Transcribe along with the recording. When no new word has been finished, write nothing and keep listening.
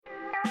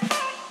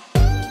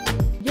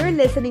You're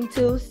listening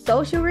to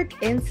Social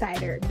Work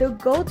Insider, the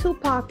go-to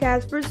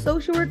podcast for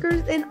social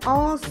workers in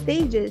all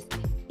stages.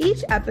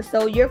 Each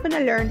episode, you're going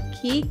to learn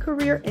key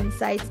career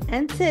insights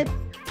and tips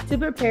to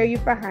prepare you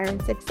for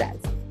hiring success.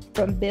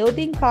 From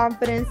building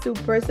confidence to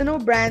personal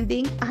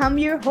branding, I'm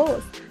your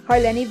host,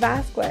 Harleny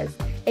Vasquez,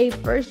 a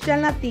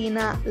first-gen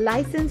Latina,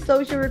 licensed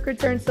social worker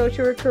turned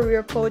social work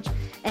career coach,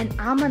 and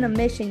I'm on a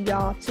mission,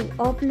 y'all, to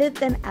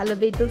uplift and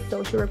elevate the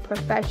social work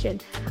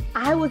profession.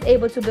 I was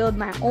able to build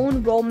my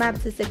own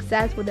roadmap to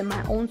success within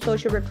my own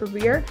social work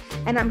career,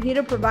 and I'm here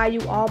to provide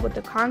you all with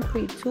the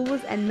concrete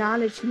tools and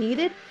knowledge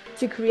needed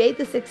to create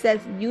the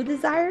success you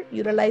desire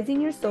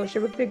utilizing your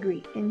social work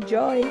degree.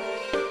 Enjoy!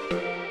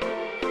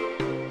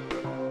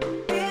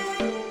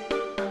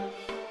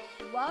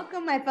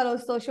 Welcome, my fellow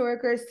social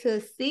workers,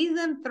 to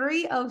season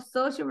 3 of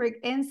Social Work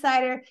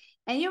Insider.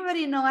 And you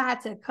already know I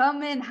had to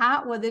come in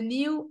hot with a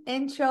new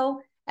intro,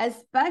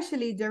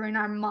 especially during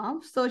our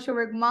month, Social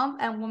Work Month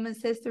and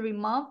Women's History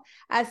Month.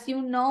 As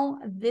you know,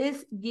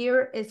 this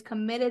year is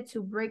committed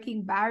to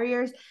breaking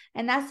barriers.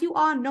 And as you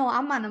all know,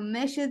 I'm on a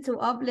mission to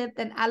uplift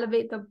and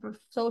elevate the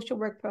social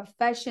work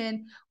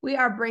profession. We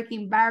are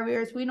breaking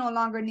barriers. We no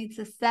longer need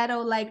to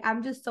settle.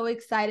 I'm just so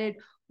excited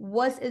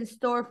what's in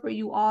store for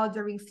you all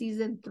during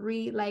season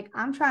 3.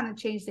 I'm trying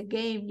to change the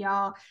game,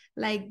 y'all.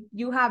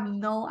 You have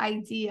no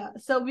idea.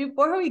 So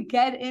before we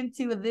get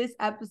into this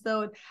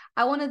episode,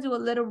 I want to do a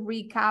little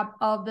recap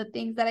of the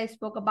things that I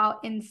spoke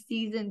about in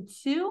season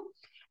 2.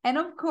 And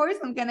of course,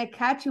 I'm going to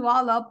catch you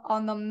all up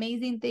on the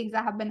amazing things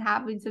that have been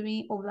happening to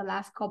me over the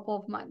last couple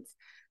of months.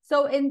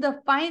 So in the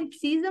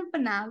season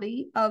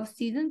finale of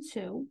season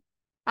 2,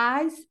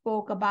 I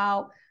spoke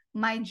about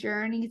my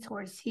journey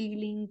towards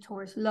healing,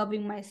 towards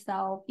loving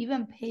myself,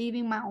 even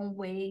paving my own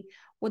way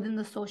within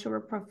the social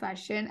work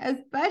profession,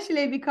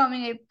 especially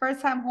becoming a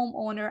first-time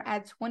homeowner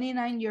at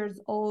 29 years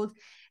old.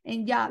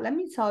 And yeah, let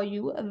me tell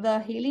you,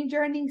 the healing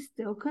journey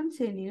still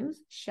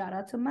continues. Shout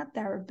out to my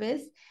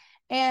therapist.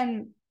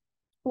 And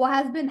what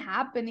has been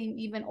happening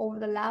even over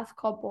the last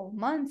couple of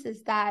months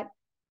is that,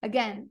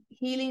 again,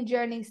 healing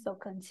journey still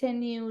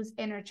continues,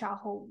 inner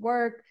childhood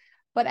work,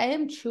 but I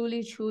am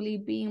truly, truly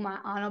being my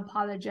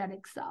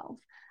unapologetic self.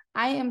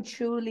 I am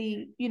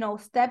truly,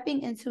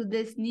 stepping into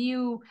this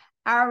new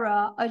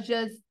era of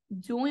just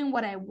doing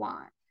what I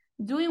want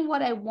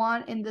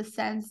in the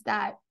sense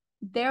that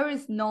there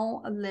is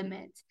no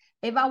limit.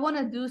 If I want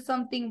to do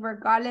something,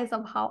 regardless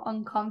of how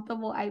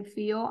uncomfortable I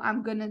feel,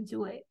 I'm going to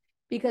do it.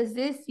 Because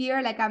this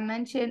year, like I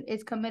mentioned,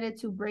 is committed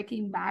to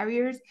breaking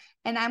barriers.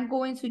 And I'm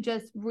going to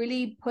just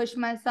really push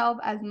myself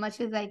as much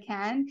as I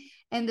can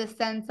in the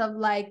sense of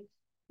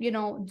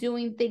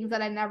doing things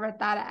that I never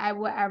thought I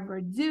would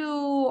ever do,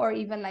 or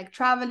even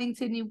traveling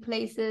to new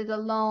places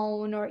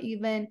alone, or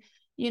even,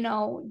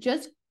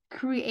 just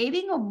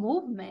creating a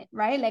movement,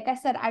 right? Like I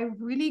said, I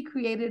really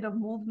created a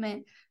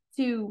movement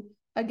to,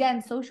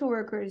 again, social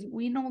workers,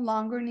 we no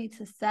longer need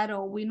to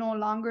settle. We no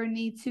longer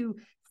need to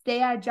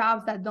stay at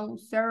jobs that don't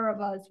serve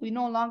us. We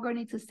no longer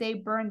need to stay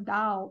burned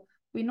out.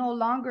 We no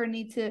longer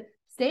need to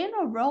stay in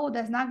a role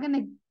that's not going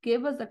to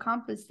give us the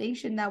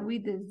compensation that we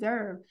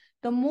deserve.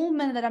 The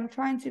movement that I'm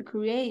trying to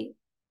create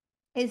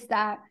is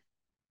that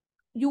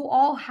you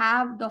all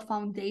have the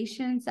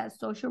foundations that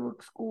social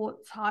work school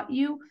taught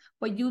you,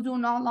 but you do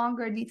no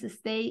longer need to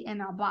stay in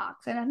a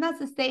box. And it's not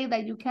to say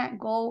that you can't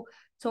go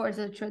towards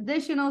a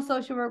traditional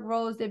social work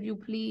roles, if you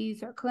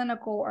please, or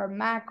clinical or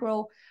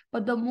macro,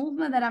 but the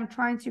movement that I'm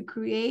trying to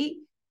create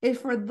is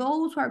for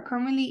those who are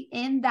currently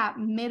in that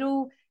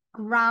middle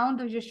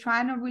ground of just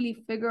trying to really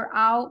figure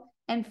out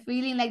and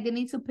feeling like they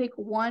need to pick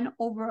one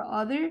over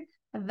other.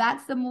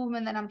 That's the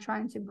movement that I'm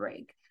trying to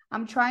break.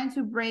 I'm trying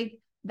to break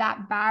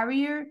that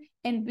barrier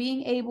and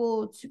being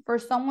able to, for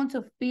someone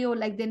to feel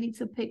like they need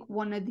to pick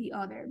one or the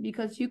other,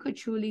 because you could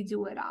truly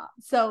do it all.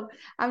 So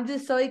I'm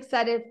just so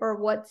excited for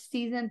what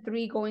season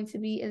 3 going to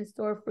be in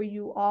store for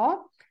you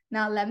all.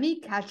 Now let me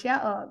catch you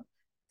up.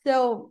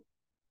 So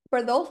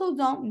for those who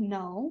don't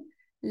know,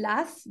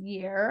 last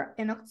year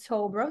in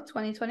October of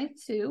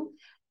 2022,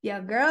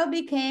 your girl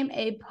became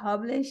a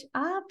published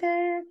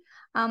author.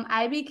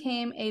 I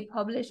became a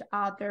published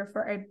author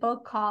for a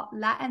book called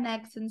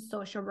Latinx in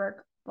Social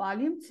Work,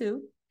 Volume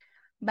 2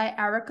 by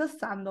Erica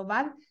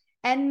Sandoval.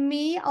 And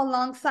me,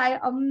 alongside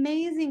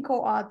amazing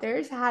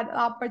co-authors, had the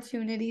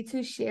opportunity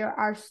to share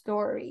our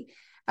story.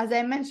 As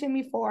I mentioned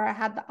before, I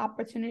had the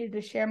opportunity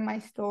to share my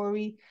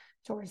story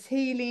towards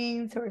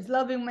healing, towards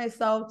loving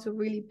myself, to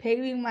really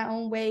paving my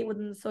own way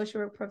within the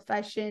social work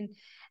profession.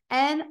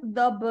 And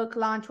the book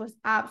launch was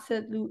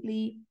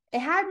it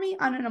had me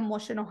on an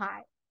emotional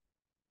high,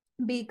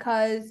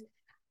 because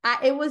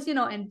it was,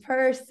 in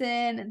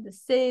person in the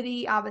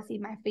city. Obviously,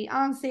 my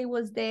fiance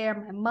was there,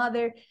 my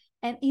mother,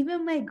 and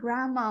even my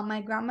grandma.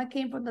 My grandma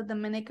came from the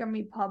Dominican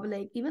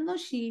Republic, even though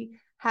she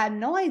had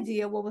no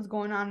idea what was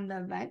going on in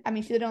the event. I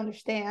mean, she didn't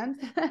understand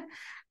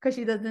because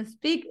she doesn't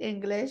speak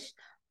English.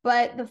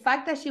 But the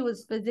fact that she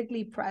was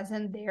physically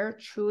present there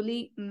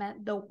truly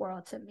meant the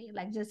world to me.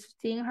 Just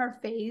seeing her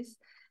face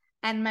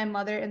and my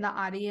mother in the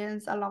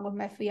audience, along with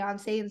my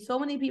fiance, and so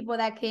many people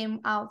that came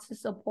out to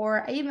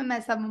support. I even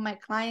met some of my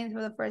clients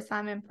for the first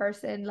time in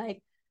person.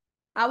 Like,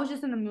 I was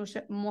just an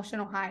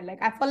emotional high.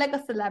 Like, I felt like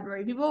a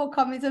celebrity. People were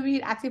coming to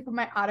me asking for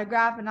my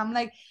autograph, and I'm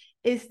like,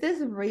 is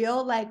this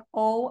real? Like,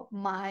 oh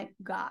my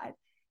God.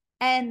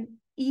 And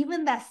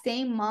even that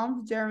same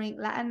month, during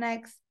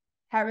Latinx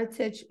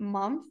Heritage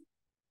Month,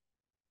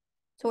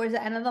 towards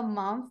the end of the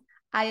month,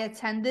 I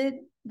attended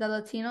the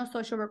Latino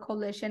Social Work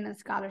Coalition and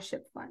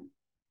Scholarship Fund.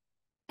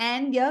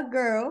 And your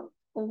girl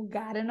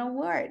got an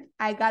award.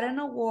 I got an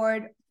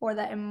award for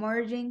the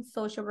Emerging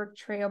Social Work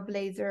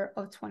Trailblazer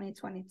of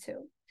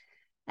 2022.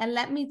 And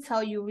let me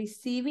tell you,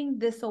 receiving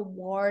this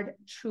award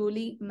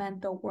truly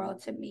meant the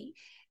world to me.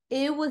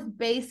 It was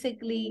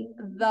basically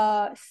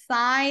the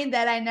sign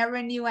that I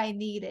never knew I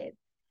needed.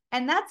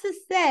 And not to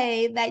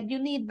say that you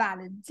need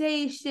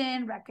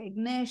validation,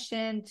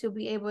 recognition to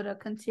be able to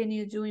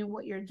continue doing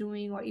what you're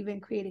doing, or even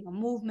creating a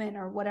movement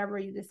or whatever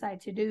you decide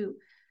to do.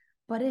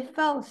 But it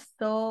felt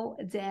so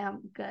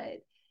damn good.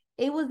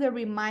 It was a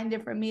reminder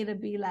for me to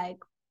be like,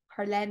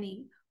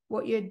 Harleny,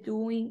 what you're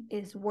doing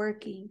is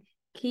working.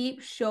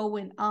 Keep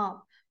showing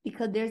up,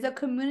 because there's a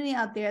community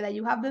out there that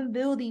you have been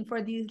building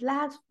for these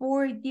last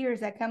 4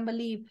 years. I can't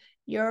believe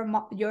your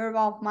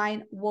Evolve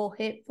Mind will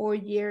hit 4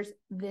 years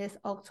this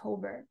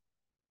October.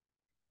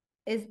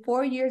 It's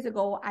 4 years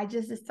ago. I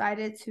just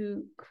decided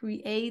to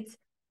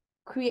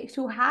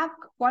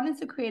wanted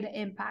to create an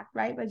impact,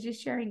 right? But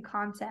just sharing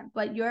content.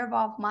 But your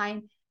Evolve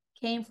Mind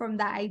came from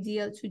that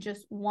idea to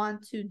just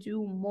want to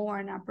do more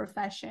in our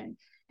profession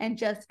and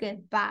just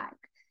get back.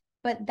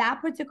 But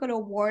that particular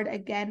award,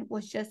 again,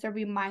 was just a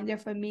reminder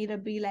for me to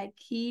be like,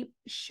 keep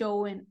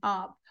showing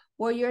up.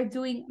 What you're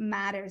doing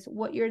matters.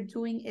 What you're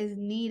doing is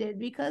needed,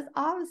 because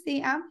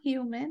obviously I'm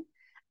human.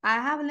 I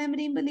have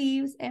limiting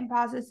beliefs,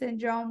 imposter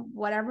syndrome,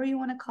 whatever you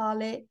want to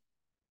call it.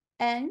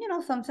 And,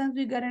 sometimes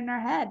we get in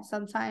our head.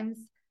 Sometimes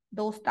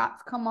those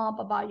thoughts come up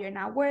about you're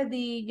not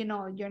worthy,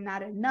 you're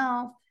not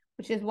enough,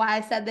 which is why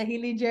I said the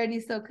healing journey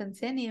still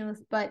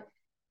continues. But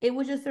it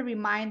was just a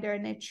reminder,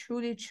 and it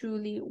truly,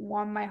 truly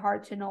warmed my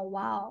heart to know,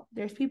 wow,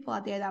 there's people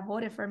out there that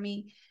voted for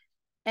me.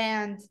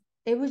 And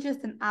it was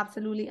just an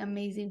absolutely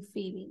amazing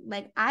feeling.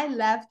 Like, I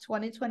left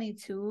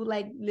 2022,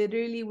 like,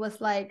 literally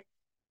was like,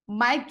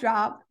 mic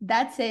drop.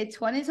 That's it.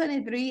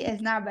 2023 is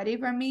not ready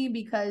for me,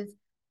 because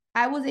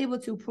I was able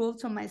to prove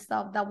to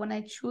myself that when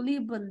I truly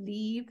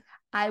believe,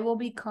 I will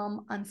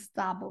become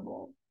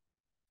unstoppable.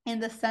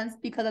 In the sense,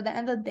 because at the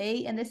end of the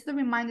day, and this is a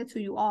reminder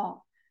to you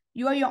all,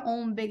 you are your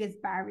own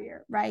biggest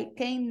barrier, right?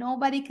 Okay,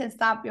 nobody can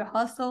stop your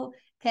hustle.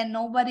 Can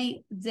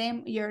nobody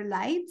dim your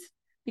light?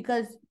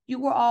 Because you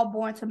were all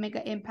born to make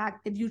an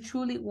impact if you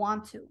truly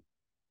want to.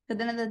 At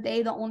the end of the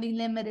day, the only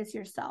limit is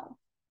yourself.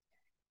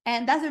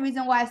 And that's the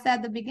reason why I said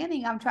at the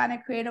beginning, I'm trying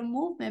to create a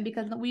movement,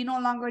 because we no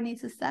longer need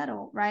to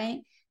settle, right?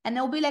 And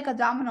it'll be like a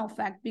domino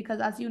effect,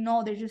 because as you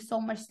know, there's just so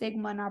much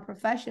stigma in our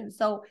profession.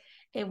 So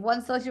if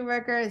one social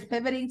worker is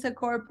pivoting to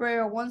corporate,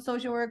 or one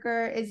social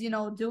worker is,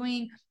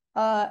 doing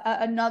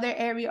another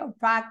area of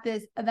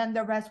practice, then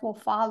the rest will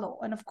follow.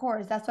 And of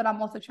course, that's what I'm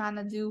also trying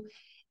to do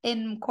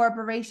in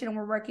corporation.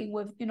 We're working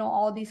with,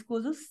 all these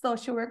schools of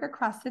social work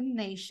across the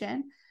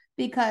nation.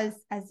 Because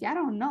as y'all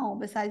don't know,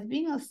 besides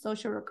being a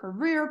social work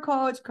career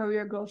coach,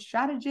 career growth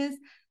strategist,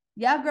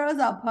 y'all girl's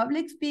a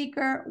public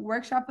speaker,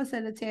 workshop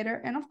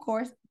facilitator, and of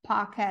course,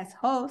 podcast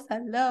host.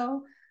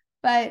 Hello.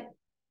 But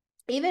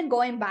even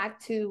going back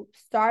to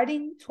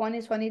starting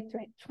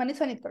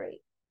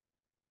 2023,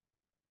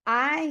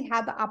 I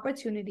had the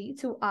opportunity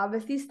to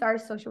obviously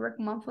start Social Work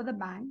Month with a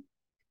bang.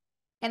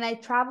 And I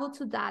traveled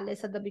to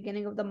Dallas at the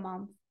beginning of the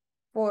month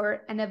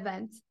for an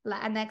event,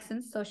 Latinx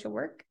in Social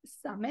Work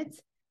Summit.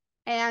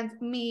 And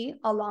me,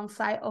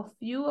 alongside a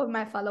few of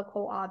my fellow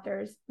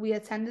co-authors, we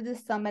attended the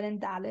summit in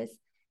Dallas,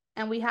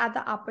 and we had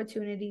the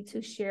opportunity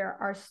to share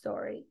our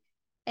story.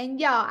 And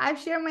yeah, I've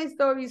shared my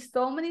story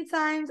so many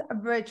times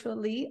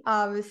virtually,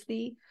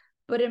 obviously,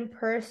 but in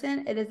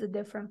person, it is a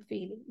different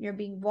feeling. You're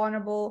being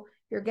vulnerable.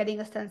 You're getting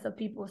a sense of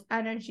people's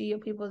energy,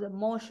 of people's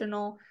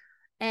emotional,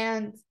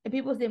 and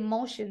people's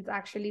emotions,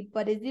 actually.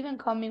 But it's even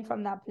coming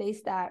from that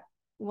place that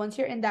once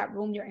you're in that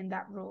room, you're in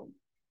that room.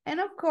 And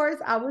of course,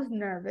 I was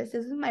nervous.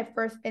 This is my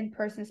first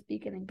in-person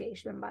speaking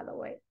engagement, by the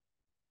way.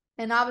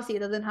 And obviously, it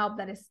doesn't help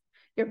that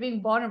you're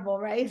being vulnerable,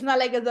 right? It's not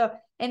like it's a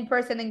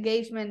in-person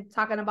engagement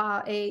talking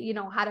about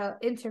how to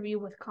interview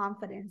with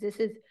confidence. This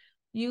is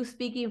you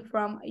speaking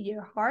from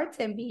your heart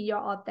and being your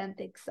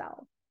authentic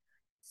self.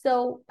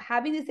 So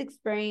having this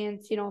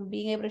experience,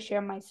 being able to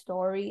share my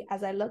story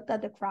as I looked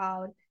at the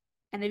crowd.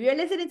 And if you're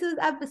listening to this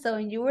episode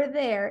and you were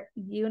there,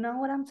 you know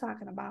what I'm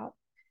talking about.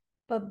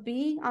 But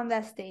being on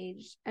that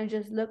stage and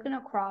just looking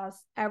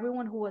across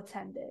everyone who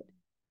attended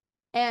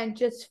and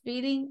just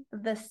feeling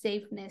the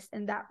safeness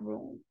in that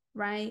room,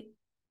 right?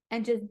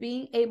 And just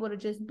being able to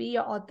just be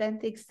your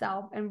authentic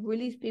self and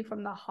really speak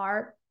from the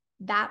heart,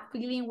 that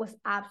feeling was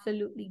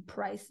absolutely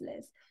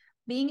priceless.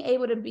 Being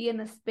able to be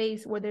in a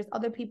space where there's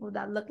other people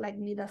that look like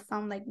me, that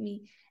sound like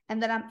me,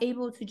 and that I'm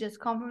able to just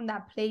come from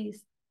that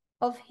place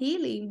of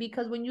healing,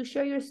 because when you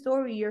share your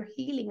story, you're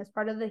healing as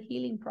part of the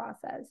healing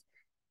process.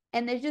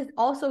 And it just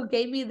also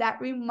gave me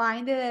that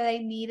reminder that I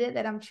needed,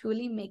 that I'm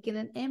truly making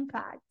an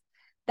impact,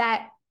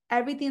 that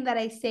everything that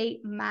I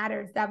say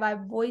matters, that my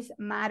voice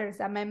matters,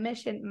 that my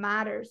mission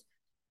matters.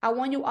 I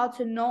want you all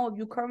to know, if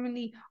you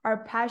currently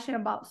are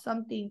passionate about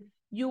something,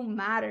 you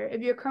matter.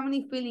 If you're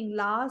currently feeling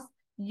lost,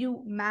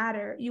 you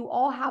matter. You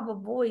all have a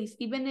voice.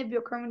 Even if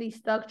you're currently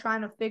stuck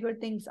trying to figure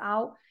things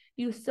out,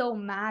 you still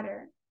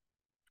matter.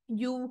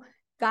 You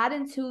got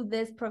into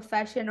this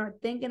profession or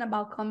thinking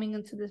about coming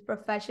into this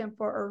profession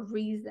for a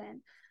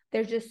reason.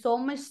 There's just so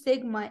much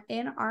stigma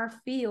in our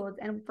field,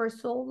 and for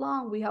so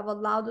long we have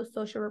allowed the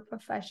social work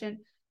profession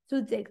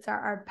to dictate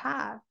our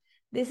path.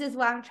 This is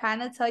why I'm trying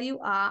to tell you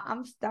all,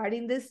 I'm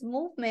starting this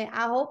movement.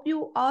 I hope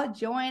you all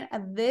join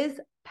this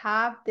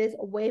path, this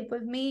wave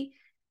with me,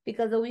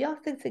 because if we all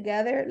stick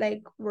together,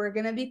 like, we're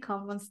gonna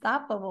become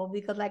unstoppable.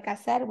 Because like I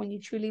said, when you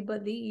truly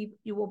believe,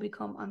 you will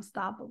become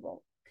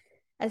unstoppable,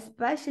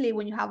 especially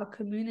when you have a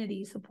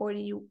community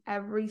supporting you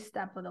every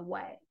step of the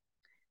way.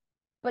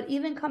 But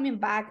even coming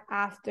back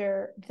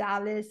after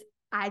Dallas,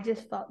 I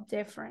just felt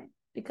different,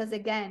 because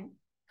again,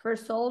 for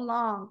so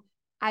long,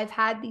 I've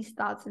had these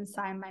thoughts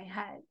inside my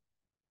head.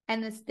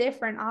 And it's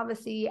different.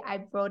 Obviously,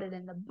 I wrote it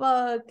in the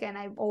book and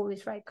I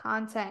always write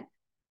content,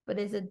 but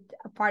it's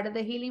a part of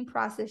the healing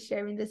process,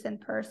 sharing this in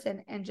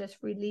person and just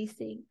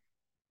releasing.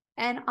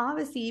 And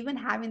obviously, even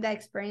having that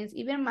experience,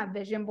 even in my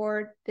vision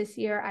board this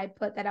year, I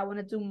put that I want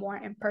to do more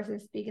in-person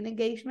speaking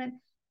engagement.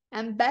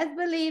 And best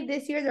believe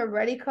this year is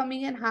already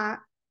coming in hot.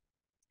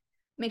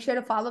 Make sure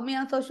to follow me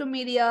on social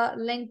media,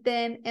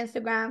 LinkedIn,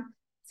 Instagram,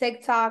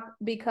 TikTok,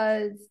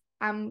 because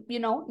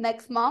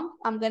next month,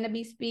 I'm going to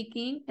be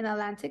speaking in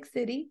Atlantic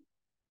City.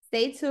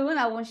 Stay tuned.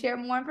 I won't share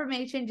more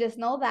information. Just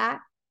know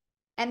that.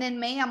 And in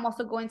May, I'm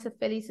also going to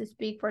Philly to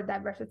speak for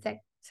Diversity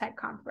Tech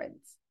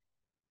Conference.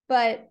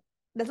 But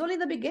that's only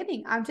the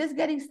beginning. I'm just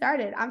getting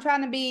started. I'm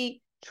trying to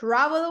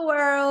travel the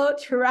world,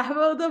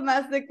 travel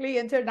domestically,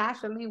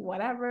 internationally,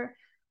 whatever.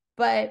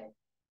 But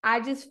I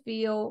just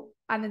feel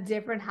on a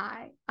different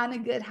high, on a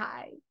good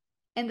high,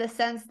 in the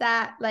sense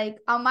that, like,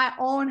 on my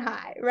own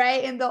high,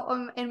 right? In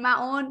my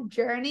own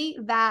journey,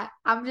 that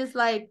I'm just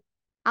like,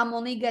 I'm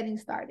only getting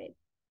started.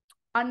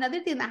 Another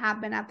thing that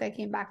happened after I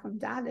came back from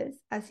Dallas,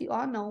 as you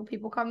all know,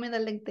 people call me the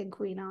LinkedIn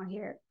queen out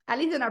here, at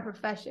least in our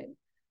profession.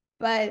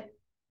 But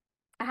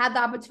I had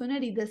the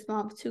opportunity this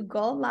month to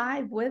go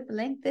live with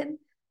LinkedIn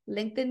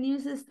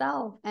News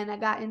itself, and I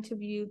got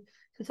interviewed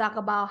to talk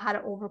about how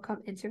to overcome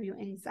interview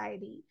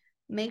anxiety.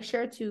 Make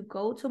sure to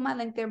go to my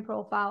LinkedIn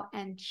profile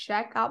and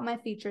check out my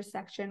feature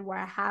section, where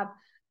I have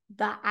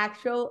the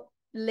actual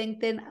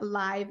LinkedIn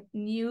Live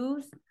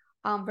news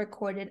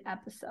recorded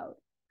episode.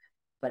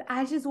 But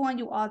I just want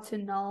you all to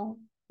know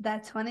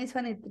that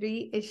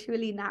 2023 is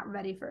truly not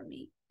ready for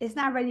me. It's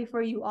not ready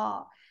for you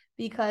all,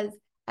 because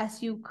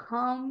as you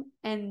come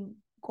and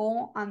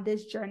go on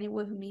this journey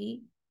with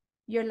me,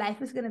 your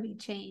life is going to be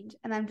changed.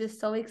 And I'm just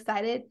so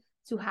excited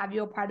to have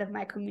you a part of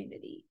my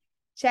community.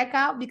 Check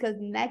out, because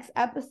next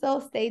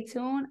episode, stay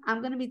tuned, I'm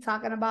going to be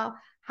talking about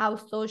how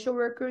social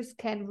workers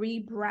can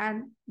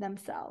rebrand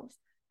themselves.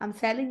 I'm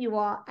telling you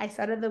all, I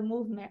started the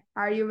movement.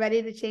 Are you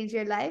ready to change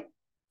your life?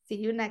 See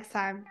you next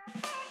time.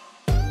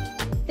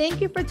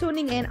 Thank you for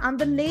tuning in on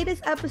the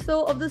latest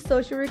episode of the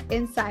Social Work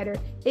Insider.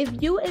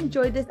 If you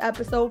enjoyed this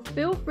episode,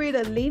 feel free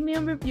to leave me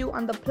a review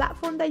on the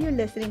platform that you're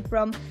listening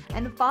from,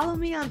 and follow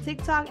me on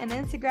TikTok and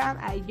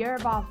Instagram at Your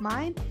Evolved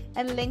Mind,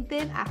 and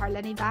LinkedIn at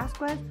Harleny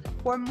Vasquez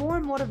for more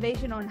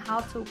motivation on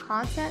how-to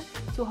content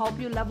to help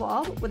you level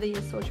up within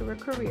your social work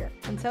career.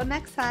 Until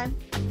next time.